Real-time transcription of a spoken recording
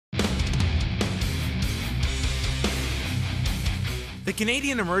The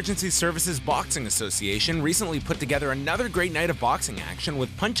Canadian Emergency Services Boxing Association recently put together another great night of boxing action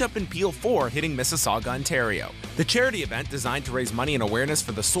with Punch Up and Peel 4 hitting Mississauga, Ontario. The charity event, designed to raise money and awareness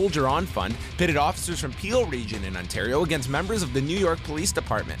for the Soldier On Fund, pitted officers from Peel region in Ontario against members of the New York Police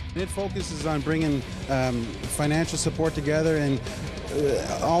Department. It focuses on bringing financial support together and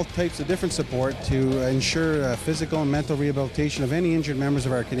all types of different support to ensure physical and mental rehabilitation of any injured members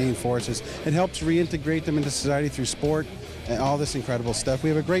of our Canadian forces. It helps reintegrate them into society through sport and all this incredible stuff. We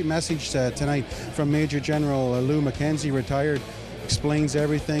have a great message tonight from Major General Lou Mackenzie, retired. Explains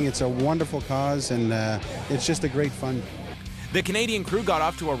everything. It's a wonderful cause, and it's just a great fun. The Canadian crew got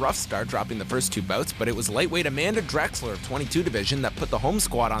off to a rough start, dropping the first two bouts, but it was lightweight Amanda Drexler of 22 Division that put the home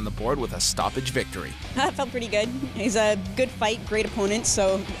squad on the board with a stoppage victory. That felt pretty good. He's a good fight, great opponent,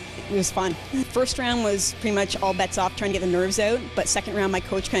 so it was fun. First round was pretty much all bets off, trying to get the nerves out, but second round my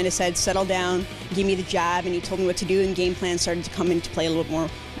coach kind of said, settle down, gave me the jab, and he told me what to do, and game plan started to come into play a little bit more.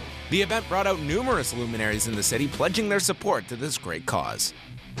 The event brought out numerous luminaries in the city, pledging their support to this great cause.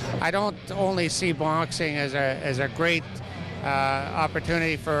 I don't only see boxing as a great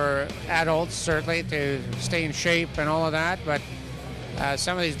opportunity for adults, certainly, to stay in shape and all of that, but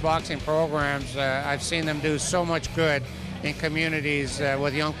some of these boxing programs, I've seen them do so much good in communities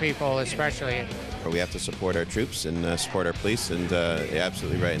with young people especially. We have to support our troops and support our police, and you're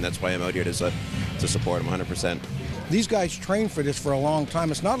absolutely right, and that's why I'm out here to support them 100%. These guys train for this for a long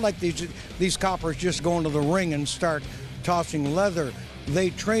time. It's not like these coppers just go into the ring and start tossing leather.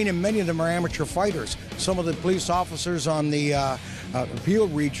 They train, and many of them are amateur fighters. Some of the police officers on the Peel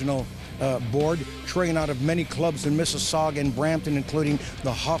Regional Board train out of many clubs in Mississauga and Brampton, including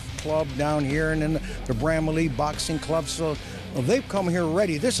the Huff Club down here and then the Bramalea Boxing Club. So they've come here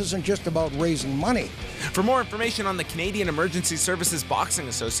ready. This isn't just about raising money. For more information on the Canadian Emergency Services Boxing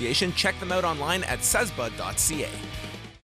Association, check them out online at CESBA.ca.